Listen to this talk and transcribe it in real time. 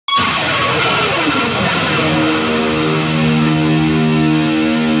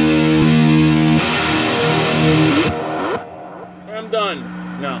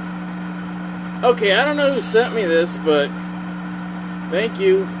Okay, I don't know who sent me this, but thank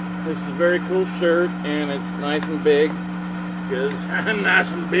you. This is a very cool shirt, and it's nice and big. Because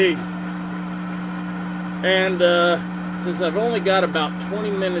nice and big. And since I've only got about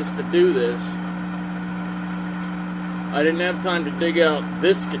 20 minutes to do this, I didn't have time to dig out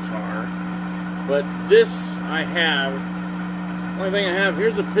this guitar. But this I have. The only thing I have,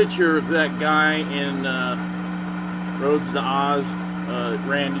 here's a picture of that guy in Rhoads-esque,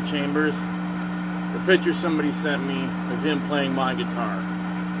 Randy Chambers. The picture somebody sent me of him playing my guitar.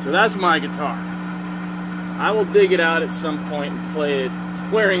 So that's my guitar. I will dig it out at some point and play it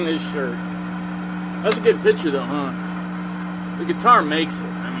wearing this shirt. That's a good picture though, huh? The guitar makes it.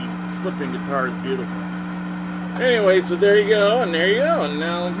 I mean, flipping guitar is beautiful. Anyway, so there you go, and there you go. And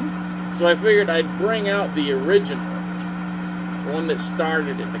now, so I figured I'd bring out the original. The one that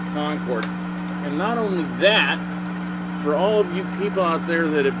started it, the Concorde. And not only that, for all of you people out there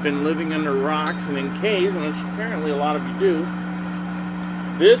that have been living under rocks and in caves, and which apparently a lot of you do,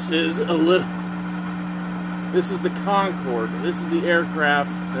 this is the Concorde. This is the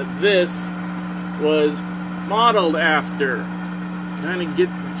aircraft that this was modeled after. Kind of get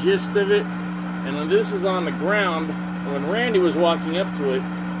the gist of it. And when this is on the ground, when Randy was walking up to it,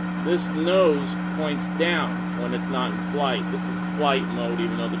 this nose points down when it's not in flight. This is flight mode,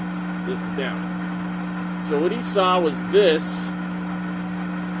 even though this is down. So what he saw was this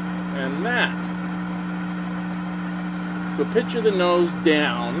and that. So picture the nose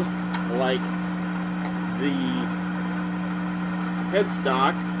down like the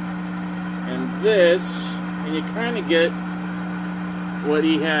headstock, and this, and you kind of get what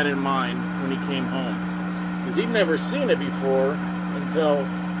he had in mind when he came home. Because he'd never seen it before until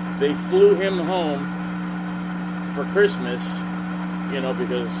they flew him home for Christmas, you know,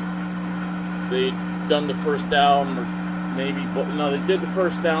 because they'd done the first album, or maybe, no, they did the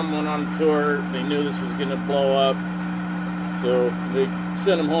first album, went on tour, they knew this was going to blow up, so they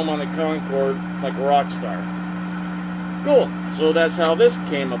sent him home on the Concorde like a rock star. Cool, so that's how this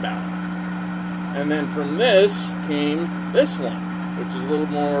came about. And then from this came this one, which is a little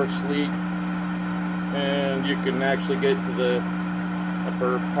more sleek, and you can actually get to the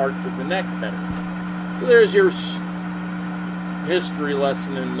upper parts of the neck better. So there's your history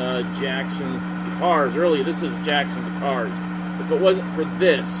lesson in Jackson guitars. Really, this is Jackson guitars. If it wasn't for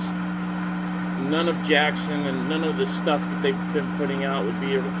this, none of Jackson and none of the stuff that they've been putting out would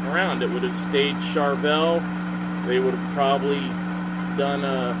be around. It would have stayed Charvel. They would have probably done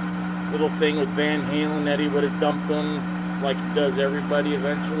a little thing with Van Halen. Eddie would have dumped them like he does everybody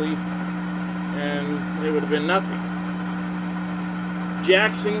eventually, and it would have been nothing.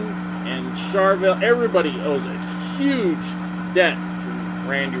 Jackson and Charvel, everybody owes a huge debt to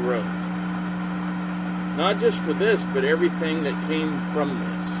Randy Rhoads. Not just for this, but everything that came from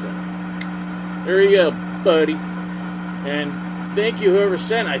this. So, there you go, buddy. And thank you, whoever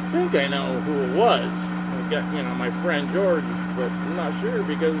sent. I think I know who it was. I got, you know, my friend George, but I'm not sure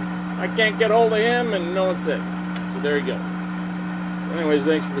because I can't get hold of him and no one said. So there you go. Anyways,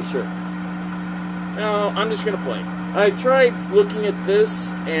 thanks for the shirt. Now, I'm just going to play. I tried looking at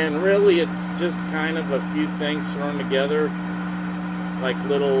this, and really it's just kind of a few things thrown together, like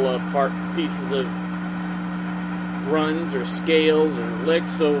little pieces of runs or scales or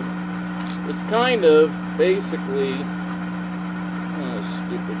licks, so it's kind of basically a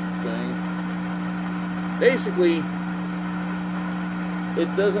stupid thing. Basically,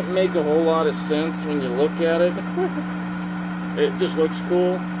 it doesn't make a whole lot of sense when you look at it. It just looks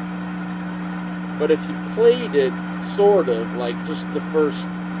cool. But if you played it sort of like just the first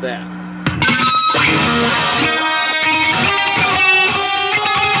that.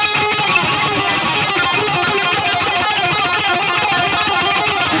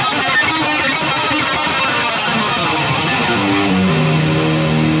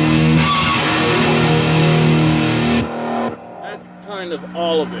 That's kind of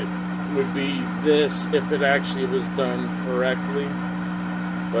all of it would be this if it actually was done correctly,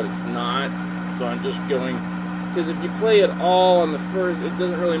 but it's not. So I'm just going, because if you play it all on the first, it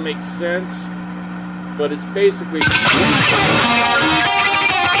doesn't really make sense, but it's basically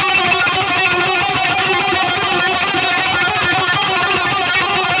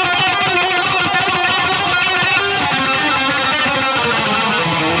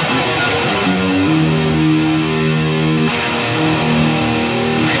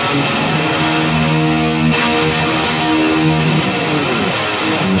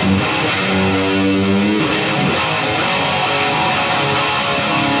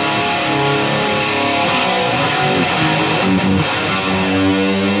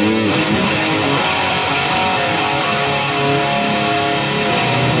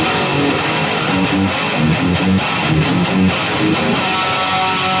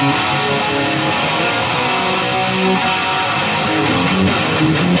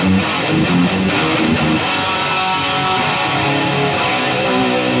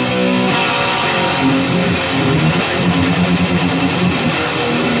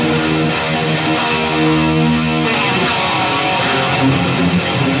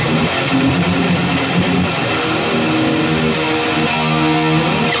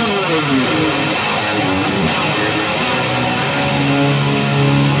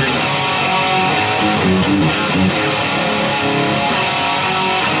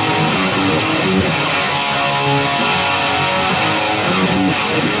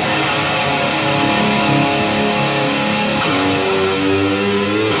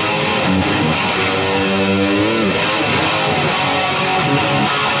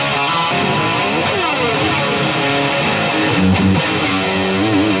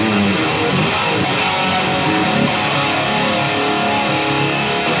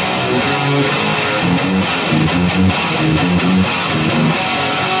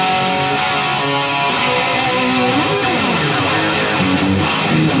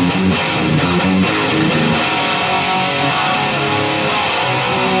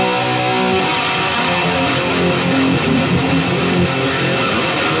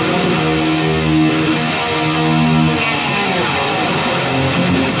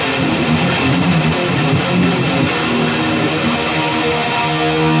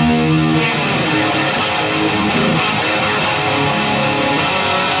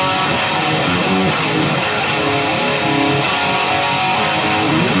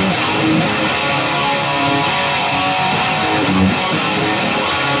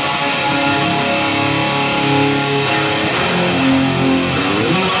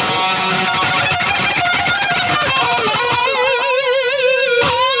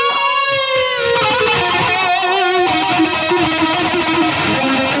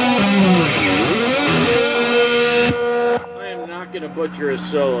Butcher a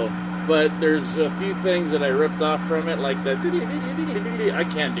solo, but there's a few things that I ripped off from it, like that. I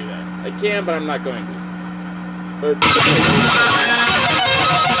can't do that. I can, but I'm not going to. But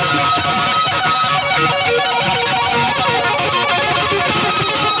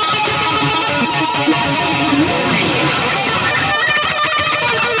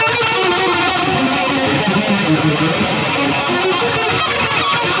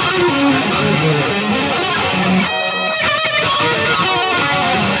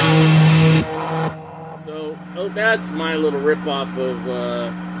that's my little rip-off of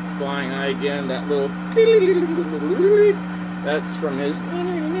Flying High Again. That little... That's from his...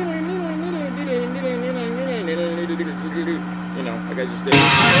 You know, like I just did.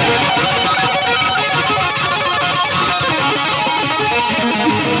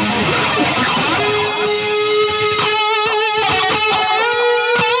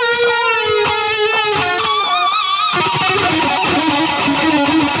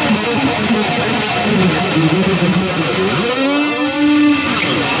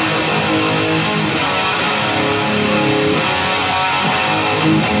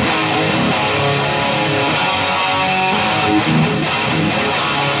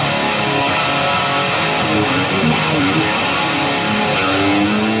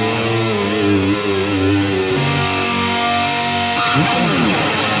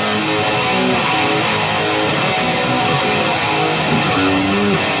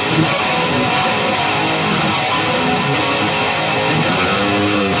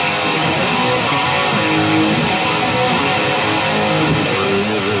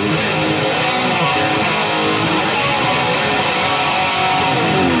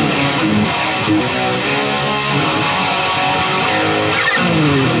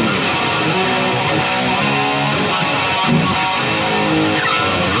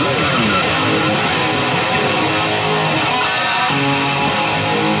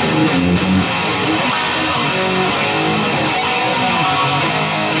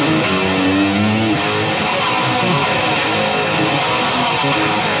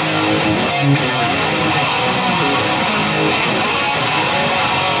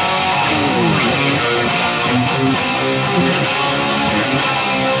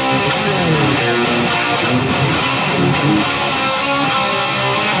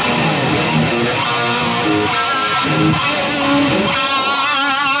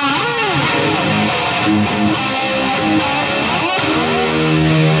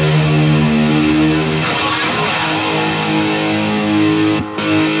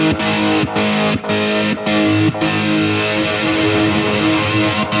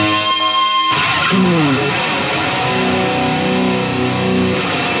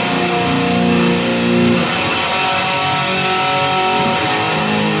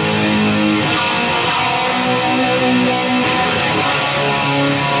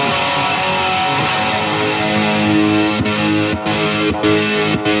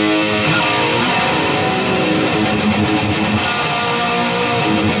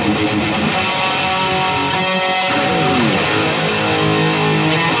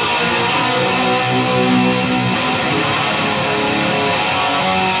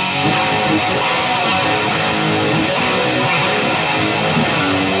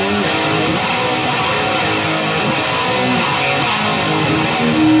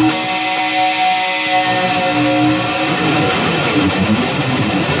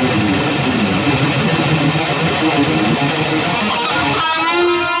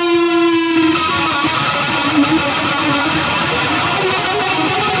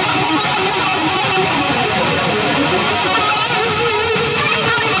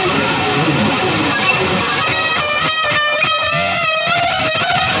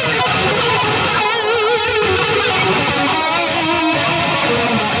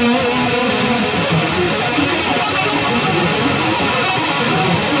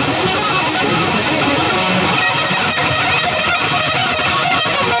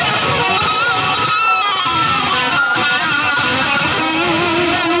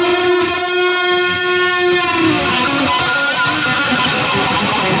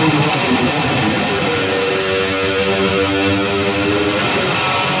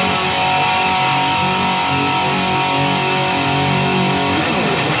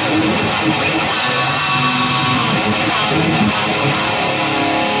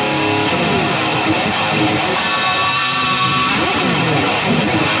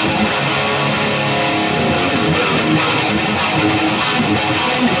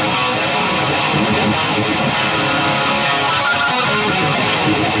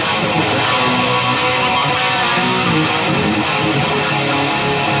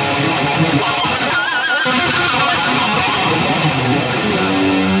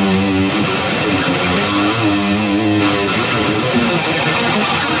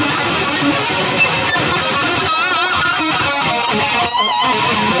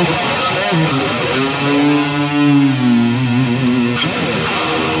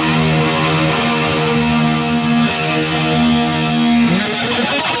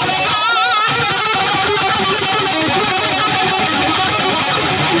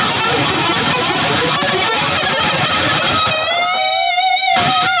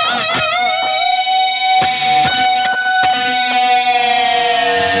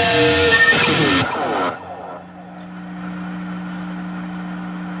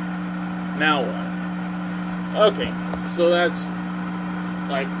 Now what? Okay, so that's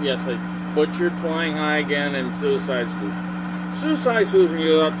like, yes, I butchered Flying High again and Suicide Solution. Suicide Solution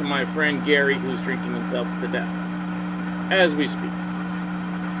goes out to my friend Gary, who's drinking himself to death as we speak.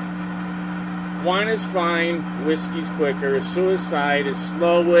 Wine is fine, whiskey's quicker, suicide is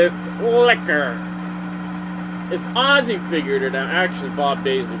slow with liquor. If Ozzy figured it out, actually Bob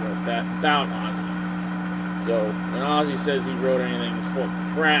Daisley wrote that about Ozzy. So when Ozzy says he wrote anything, it's full of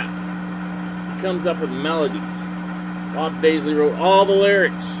crap. He comes up with melodies. Bob Daisley wrote all the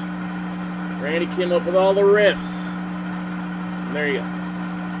lyrics. Randy came up with all the riffs. And there you go.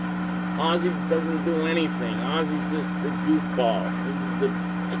 Ozzy doesn't do anything. Ozzy's just a goofball. He's the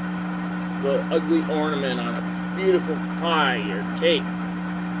ugly ornament on a beautiful pie or cake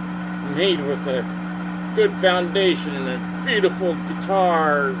made with a good foundation and a beautiful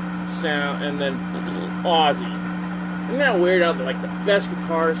guitar sound, and then Ozzy. Isn't that weird how like the best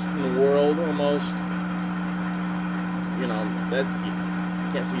guitarist in the world almost, you know, that's, you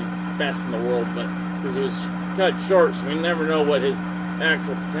can't say he's the best in the world, but because he was cut short, so we never know what his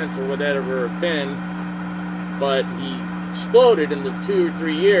actual potential would ever have been, but he exploded in the 2 or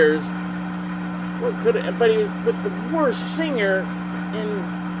 3 years. What could have, but he was with the worst singer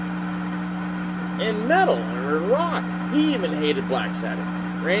in metal or rock. He even hated Black Sabbath.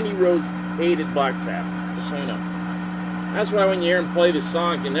 Randy Rhoads hated Black Sabbath, just so you know. That's why when you hear him play the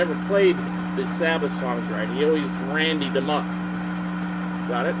songs, he never played the Sabbath songs right. He always randied them up.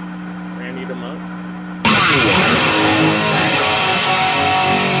 Got it? Randied them up.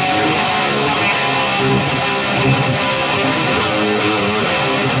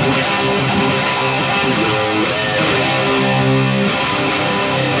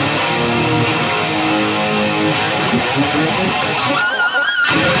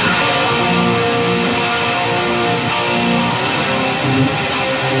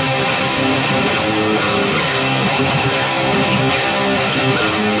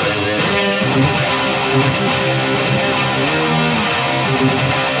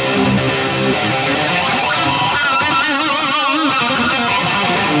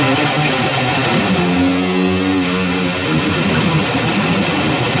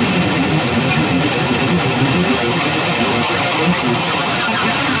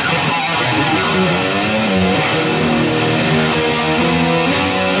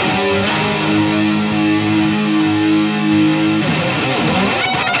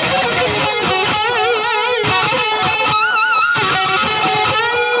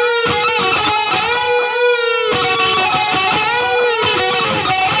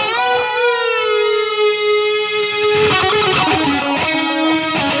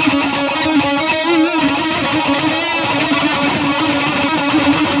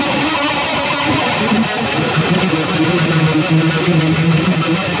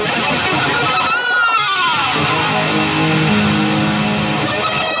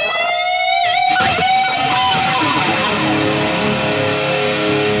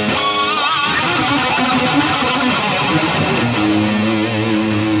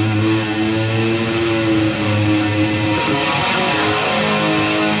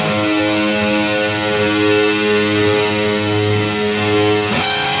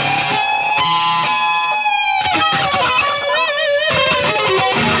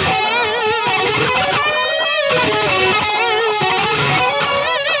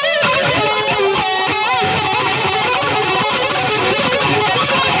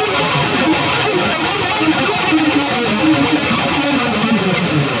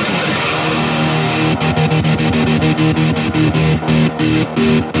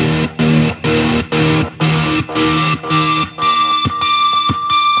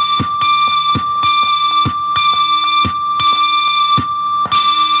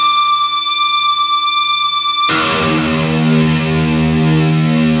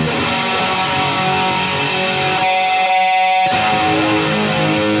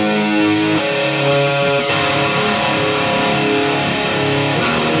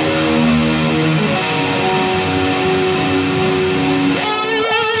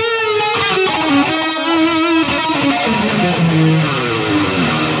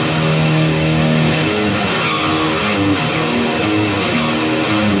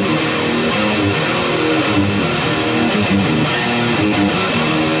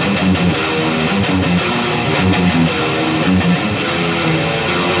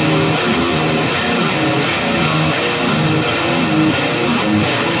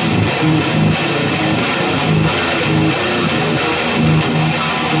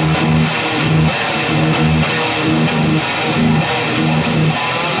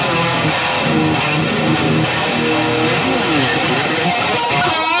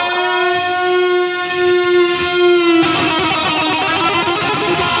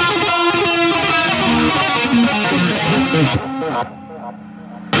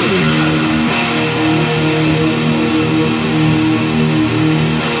 Concorde.